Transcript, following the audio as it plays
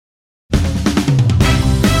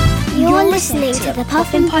listening to the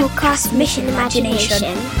Puffin Podcast Mission Imagination.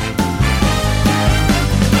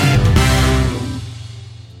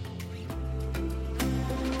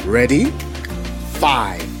 Ready?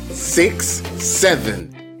 5, 6,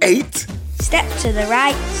 7, 8. Step to the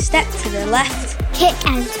right, step to the left. Kick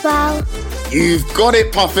and twirl. You've got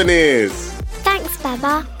it, Puffineers! Thanks,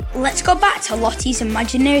 Baba. Let's go back to Lottie's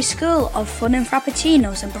imaginary school of fun and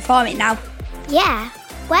frappuccinos and perform it now. Yeah,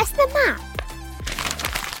 where's the map?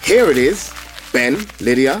 Here it is. Ben,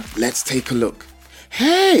 Lydia, let's take a look.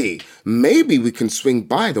 Hey, maybe we can swing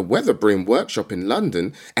by the Weatherbrain workshop in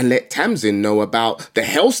London and let Tamsin know about the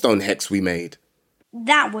Hellstone hex we made.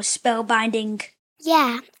 That was spellbinding.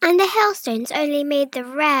 Yeah, and the hailstones only made the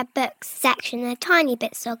rare books section a tiny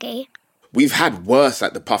bit soggy. We've had worse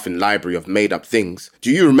at the Puffin Library of made-up things. Do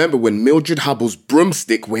you remember when Mildred Hubble's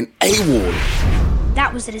broomstick went AWOL?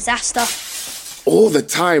 That was a disaster. All the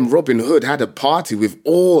time Robin Hood had a party with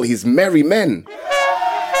all his merry men.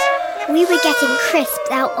 We were getting crisps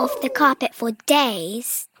out of the carpet for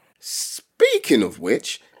days. Speaking of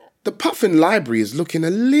which, the Puffin Library is looking a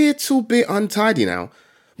little bit untidy now.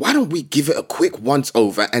 Why don't we give it a quick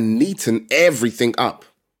once-over and neaten everything up?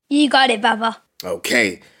 You got it, Baba.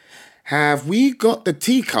 Okay. Have we got the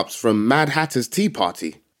teacups from Mad Hatter's tea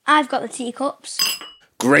party? I've got the teacups.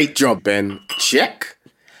 Great job, Ben. Check.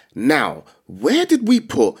 Now, where did we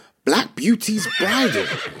put Black Beauty's bridle?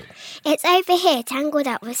 It's over here, tangled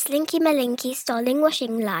up with Slinky Malinky's stolen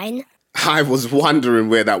washing line. I was wondering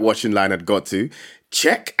where that washing line had got to.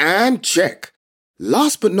 Check and check.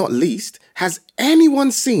 Last but not least, has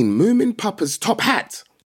anyone seen Moomin Papa's top hat?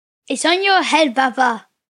 It's on your head, Baba.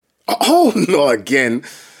 Oh, not again.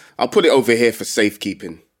 I'll put it over here for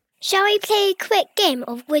safekeeping. Shall we play a quick game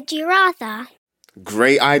of Would You Rather?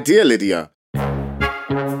 Great idea, Lydia.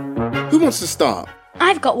 Who wants to start?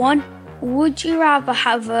 I've got one. Would you rather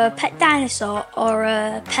have a pet dinosaur or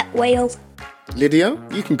a pet whale? Lydia,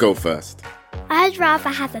 you can go first. I'd rather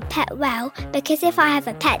have a pet whale because if I have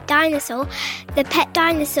a pet dinosaur, the pet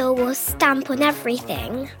dinosaur will stamp on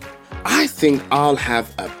everything. I think I'll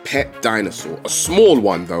have a pet dinosaur. A small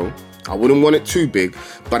one, though. I wouldn't want it too big,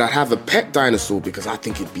 but I'd have a pet dinosaur because I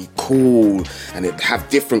think it'd be cool and it'd have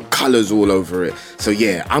different colours all over it. So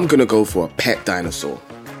yeah, I'm going to go for a pet dinosaur.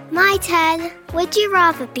 My turn. Would you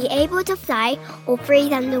rather be able to fly or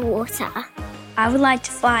breathe underwater? I would like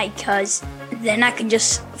to fly because then I can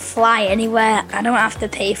just fly anywhere. I don't have to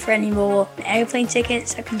pay for any more airplane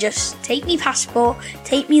tickets. I can just take me passport,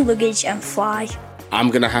 take me luggage and fly. I'm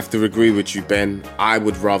going to have to agree with you, Ben. I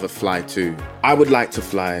would rather fly too. I would like to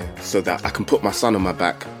fly so that I can put my son on my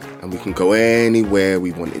back and we can go anywhere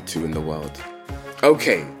we wanted to in the world.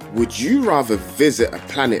 Okay, would you rather visit a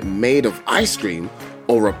planet made of ice cream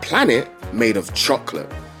or a planet made of chocolate?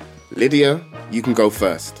 Lydia, you can go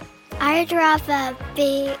first. I'd rather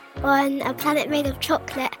be on a planet made of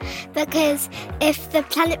chocolate because if the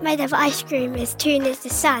planet made of ice cream is too near the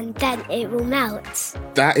sun, then it will melt.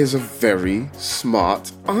 That is a very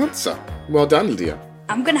smart answer. Well done, Lydia.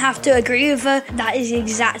 I'm going to have to agree with her. That is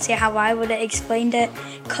exactly how I would have explained it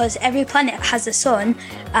because every planet has a sun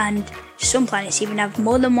and some planets even have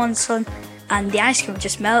more than one sun and the ice cream will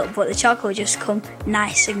just melt but the chocolate will just come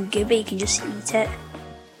nice and gooey. You can just eat it.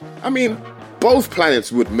 I mean, both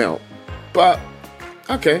planets would melt, but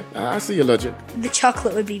okay, I see your logic. The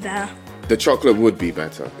chocolate would be better. The chocolate would be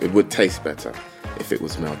better. It would taste better if it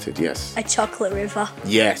was melted, yes. A chocolate river.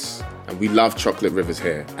 Yes, and we love chocolate rivers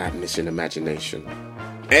here at Mission Imagination.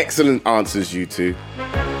 Excellent answers, you two.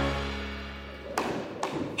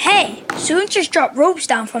 Hey, someone just dropped ropes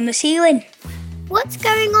down from the ceiling. What's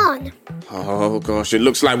going on? Oh gosh, it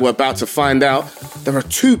looks like we're about to find out. There are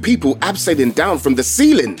 2 people abseiling down from the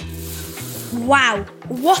ceiling. Wow,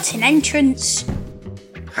 what an entrance.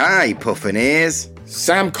 Hi, Puffineers.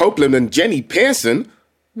 Sam Copeland and Jenny Pearson?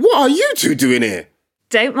 What are you two doing here?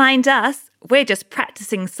 Don't mind us. We're just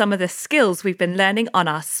practicing some of the skills we've been learning on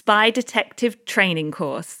our spy detective training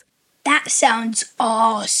course. That sounds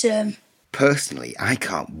awesome. Personally, I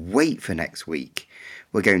can't wait for next week.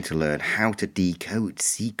 We're going to learn how to decode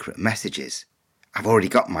secret messages. I've already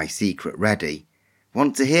got my secret ready.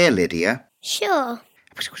 Want to hear, Lydia? Sure.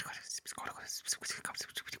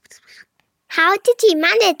 How did you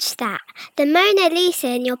manage that? The Mona Lisa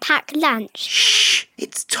in your packed lunch? Shh!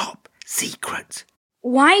 It's top secret.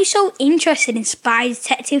 Why are you so interested in spy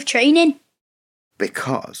detective training?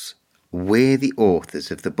 Because we're the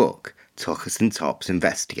authors of the book Tuchus and Tops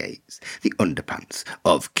Investigates the Underpants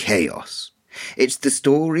of Chaos. It's the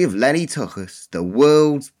story of Lenny Tuchus, the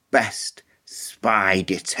world's best spy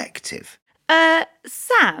detective.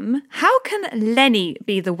 Sam, how can Lenny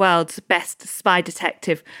be the world's best spy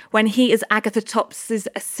detective when he is Agatha Tops's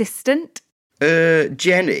assistant?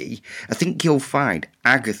 Jenny, I think you'll find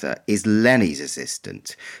Agatha is Lenny's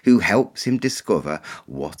assistant, who helps him discover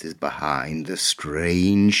what is behind the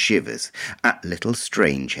strange shivers at Little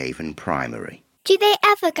Strangehaven Primary. Do they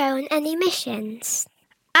ever go on any missions?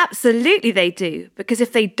 Absolutely they do, because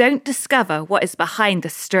if they don't discover what is behind the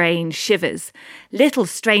strange shivers, Little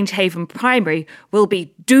Strangehaven Primary will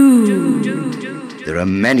be doomed. There are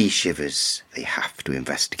many shivers they have to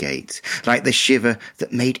investigate, like the shiver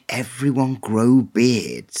that made everyone grow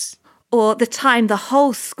beards. Or the time the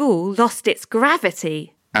whole school lost its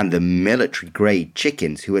gravity. And the military-grade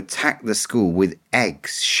chickens who attacked the school with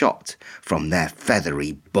eggs shot from their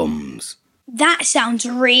feathery bums. That sounds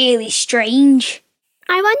really strange.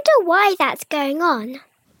 I wonder why that's going on.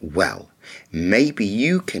 Well, maybe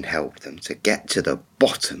you can help them to get to the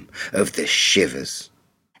bottom of the shivers.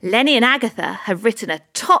 Lenny and Agatha have written a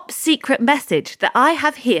top secret message that I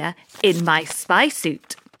have here in my spy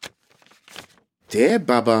suit. Dear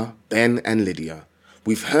Baba, Ben and Lydia,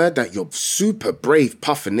 we've heard that you're super brave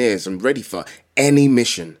pufferneers and ready for any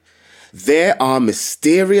mission. There are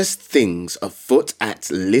mysterious things afoot at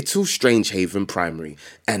Little Strangehaven Primary,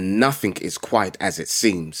 and nothing is quite as it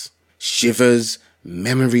seems. Shivers,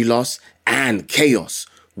 memory loss, and chaos.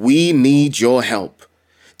 We need your help.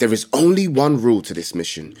 There is only one rule to this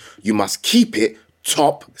mission. You must keep it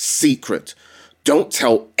top secret. Don't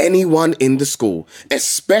tell anyone in the school,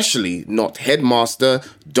 especially not Headmaster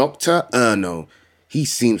Dr. Erno. He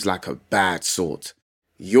seems like a bad sort.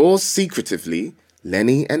 Yours secretively,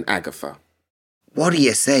 Lenny and Agatha. What do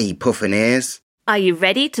you say, Pufferneers? Are you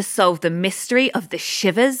ready to solve the mystery of the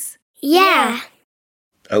shivers? Yeah.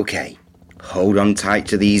 OK, hold on tight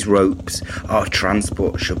to these ropes. Our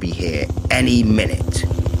transport should be here any minute.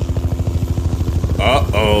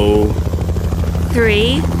 Uh-oh.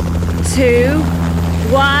 3, 2,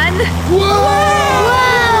 1.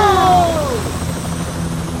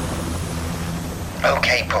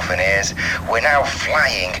 OK, Pufferneers, we're now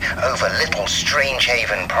flying over Little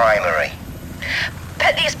Strangehaven Primary.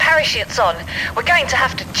 Put these parachutes on. We're going to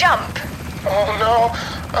have to jump. Oh no,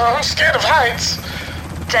 I'm scared of heights.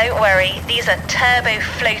 Don't worry, these are Turbo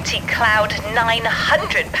Floaty Cloud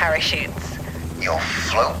 900 parachutes. You'll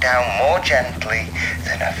float down more gently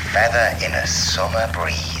than a feather in a summer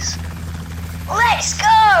breeze. Let's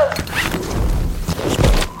go!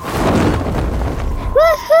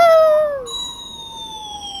 Woohoo!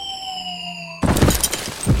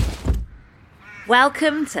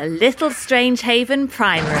 Welcome to Little Strangehaven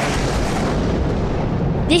Primary.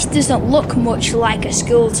 This doesn't look much like a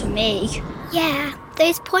school to me. Yeah,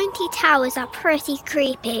 those pointy towers are pretty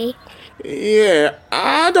creepy. Yeah,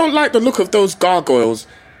 I don't like the look of those gargoyles.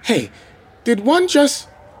 Hey, did one just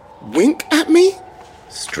wink at me?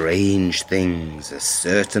 Strange things are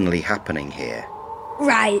certainly happening here.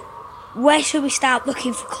 Right, where should we start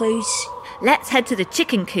looking for clues? Let's head to the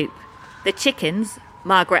chicken coop. The chickens,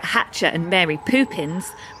 Margaret Hatcher and Mary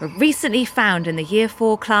Poopins, were recently found in the Year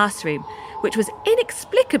 4 classroom, which was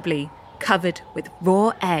inexplicably covered with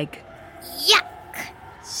raw egg. Yuck!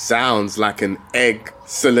 Sounds like an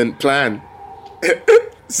excellent plan.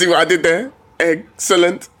 See what I did there?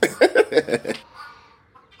 Excellent.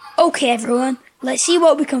 OK, everyone, let's see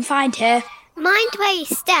what we can find here. Mind where you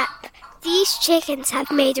step. These chickens have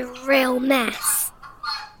made a real mess.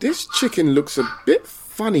 This chicken looks a bit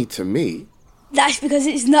funny to me. That's because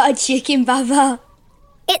it's not a chicken, Baba.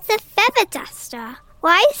 It's a feather duster.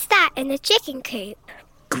 Why is that in a chicken coop?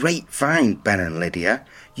 Great find, Ben and Lydia.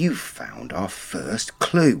 You've found our first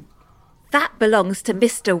clue. That belongs to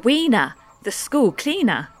Mr. Wiener, the school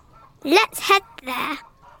cleaner. Let's head there.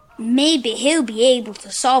 Maybe he'll be able to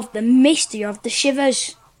solve the mystery of the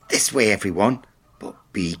shivers. This way, everyone. But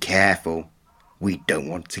be careful. We don't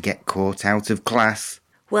want to get caught out of class.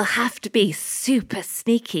 We'll have to be super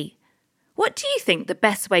sneaky. What do you think the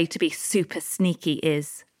best way to be super sneaky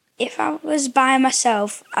is? If I was by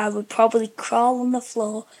myself, I would probably crawl on the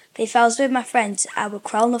floor. But if I was with my friends, I would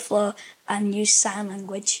crawl on the floor and use sign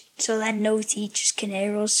language, so then no teachers can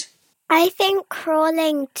hear us. I think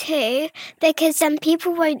crawling too, because then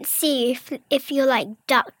people won't see you if you're like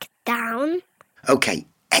ducked down. OK,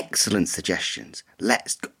 excellent suggestions.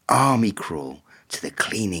 Let's army crawl to the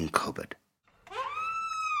cleaning cupboard.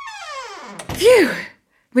 Phew!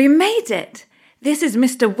 We made it! This is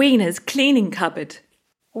Mr. Wiener's cleaning cupboard.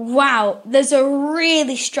 Wow, there's a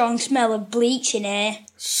really strong smell of bleach in here.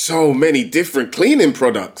 So many different cleaning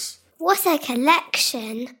products. What a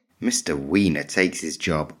collection. Mr. Wiener takes his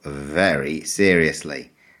job very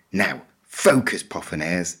seriously. Now, focus,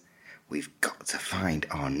 Pufferneers. We've got to find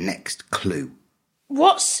our next clue.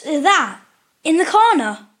 What's that? In the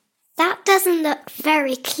corner? That doesn't look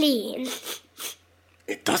very clean.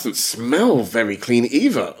 It doesn't smell very clean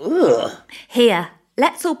either. Ugh. Here,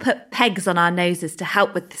 let's all put pegs on our noses to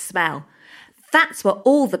help with the smell. That's what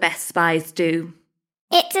all the best spies do.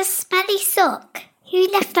 It's a smelly sock. Who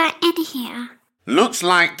left that in here? Looks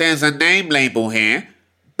like there's a name label here.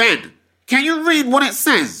 Ben, can you read what it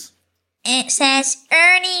says? It says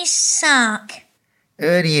Ernie's sock.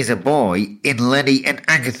 Ernie is a boy in Lenny and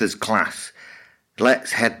Agatha's class.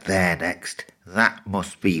 Let's head there next. That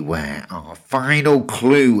must be where our final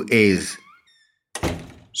clue is.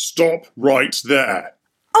 Stop right there.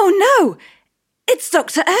 Oh no! It's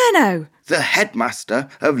Dr. Erno! The headmaster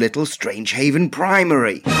of Little Strangehaven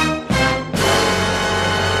Primary.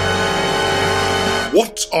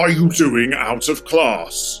 What are you doing out of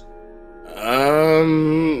class?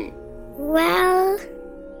 Well...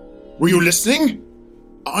 Were you listening?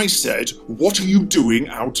 I said, what are you doing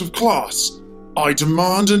out of class? I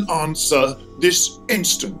demand an answer this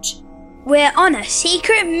instant. We're on a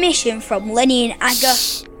secret mission from Lenny and Aga.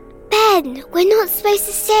 Ben, we're not supposed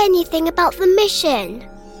to say anything about the mission.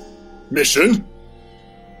 Mission?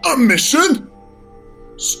 A mission?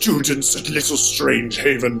 Students at Little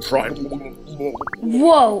Strangehaven Primary.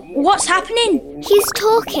 Whoa, what's happening? He's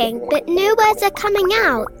talking, but no words are coming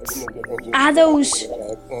out. Are those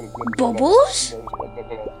bubbles?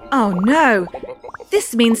 Oh no!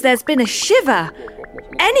 This means there's been a shiver.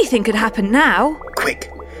 Anything could happen now.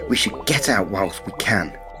 Quick, we should get out whilst we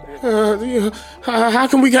can. How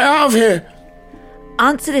can we get out of here?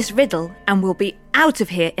 Answer this riddle and we'll be out of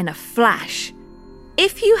here in a flash.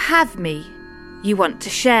 If you have me, you want to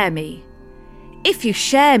share me. If you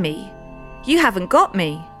share me, you haven't got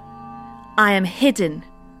me. I am hidden,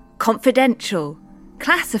 confidential,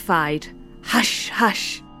 classified, hush,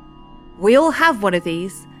 hush. We all have one of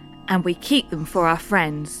these and we keep them for our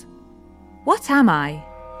friends. What am I?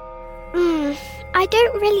 I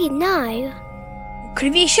don't really know. Could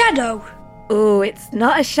it be a shadow? Oh, it's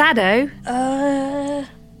not a shadow.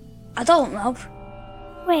 I don't know.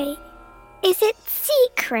 Wait, is it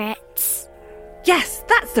secrets? Yes,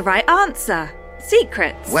 that's the right answer.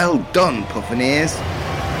 Secrets. Well done, Pufferneers.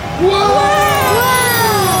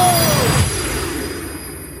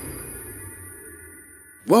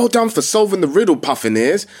 Well done for solving the riddle,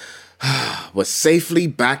 Pufferneers. We're safely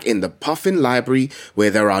back in the Puffin Library where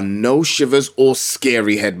there are no shivers or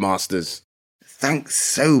scary headmasters. Thanks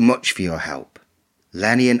so much for your help.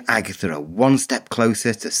 Lenny and Agatha are one step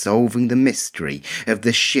closer to solving the mystery of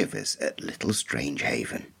the shivers at Little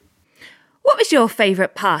Strangehaven. What was your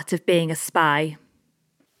favourite part of being a spy?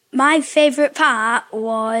 My favourite part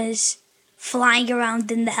was flying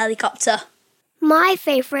around in the helicopter. My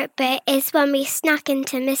favourite bit is when we snuck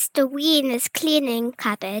into Mr. Wiener's cleaning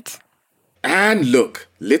cupboard. And look,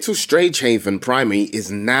 Little Strangehaven Primary is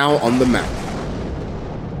now on the map.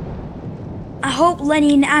 I hope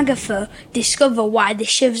Lenny and Agatha discover why the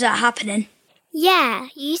shivers are happening. Yeah,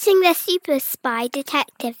 using their super spy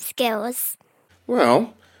detective skills.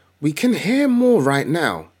 Well, we can hear more right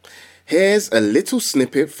now. Here's a little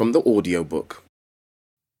snippet from the audiobook.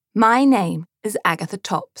 My name is Agatha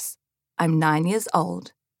Tops. I'm 9 years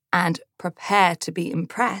old, and prepare to be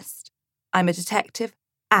impressed. I'm a detective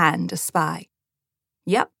and a spy.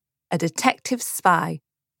 Yep, a detective spy,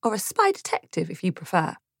 or a spy detective if you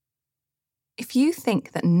prefer. If you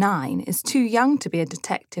think that 9 is too young to be a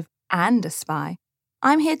detective and a spy,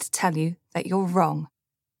 I'm here to tell you that you're wrong.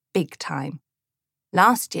 Big time.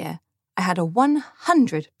 Last year, I had a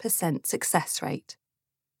 100% success rate.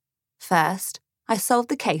 First, I solved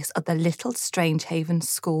the case of the Little Strangehaven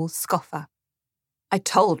school scoffer. I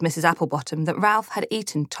told Mrs. Applebottom that Ralph had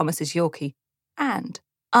eaten Thomas's Yorkie, and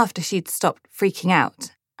after she'd stopped freaking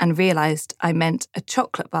out and realised I meant a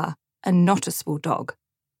chocolate bar and not a small dog,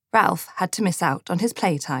 Ralph had to miss out on his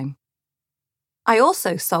playtime. I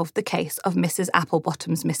also solved the case of Mrs.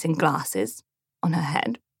 Applebottom's missing glasses on her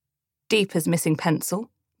head, Deepa's missing pencil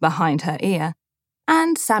behind her ear,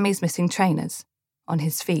 and Sammy's missing trainers on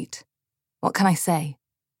his feet. What can I say?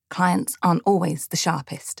 Clients aren't always the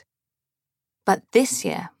sharpest. But this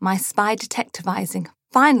year, my spy detectivizing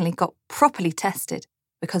finally got properly tested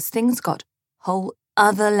because things got whole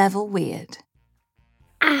other level weird.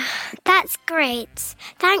 That's great.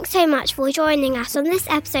 Thanks so much for joining us on this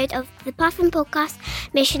episode of the Puffin Podcast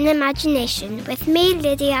Mission Imagination with me,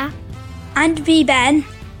 Lydia. And me, Ben.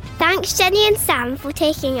 Thanks, Jenny and Sam, for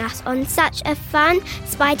taking us on such a fun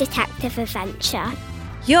spy detective adventure.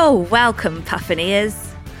 You're welcome,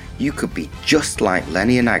 Pufferneers. You could be just like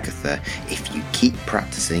Lenny and Agatha if you keep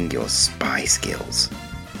practicing your spy skills.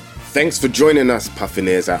 Thanks for joining us,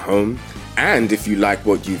 Puffineers at home. And if you like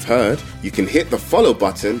what you've heard, you can hit the follow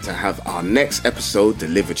button to have our next episode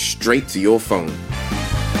delivered straight to your phone.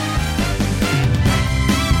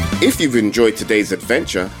 If you've enjoyed today's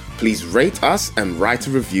adventure, please rate us and write a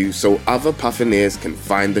review so other Puffineers can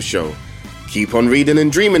find the show. Keep on reading and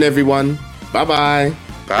dreaming, everyone. Bye-bye.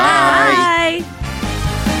 Bye.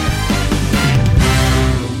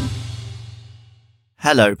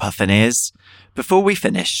 Hello, Puffineers. Before we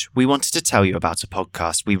finish, we wanted to tell you about a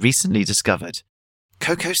podcast we recently discovered.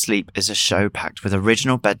 Coco Sleep is a show packed with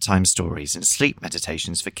original bedtime stories and sleep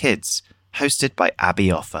meditations for kids, hosted by Abby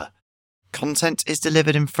Offer. Content is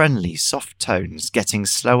delivered in friendly, soft tones, getting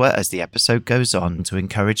slower as the episode goes on to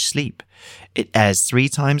encourage sleep. It airs 3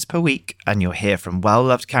 times per week, and you'll hear from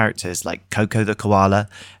well-loved characters like Coco the Koala,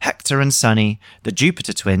 Hector and Sunny, the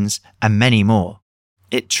Jupiter Twins, and many more.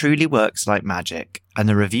 It truly works like magic, and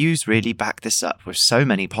the reviews really back this up with so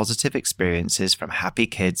many positive experiences from happy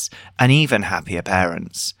kids and even happier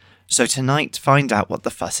parents. So tonight, find out what the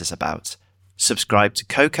fuss is about. Subscribe to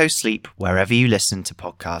Coco Sleep wherever you listen to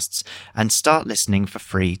podcasts and start listening for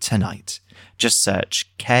free tonight. Just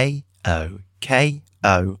search KOKO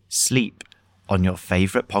Sleep on your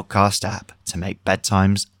favourite podcast app to make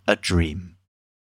bedtimes a dream.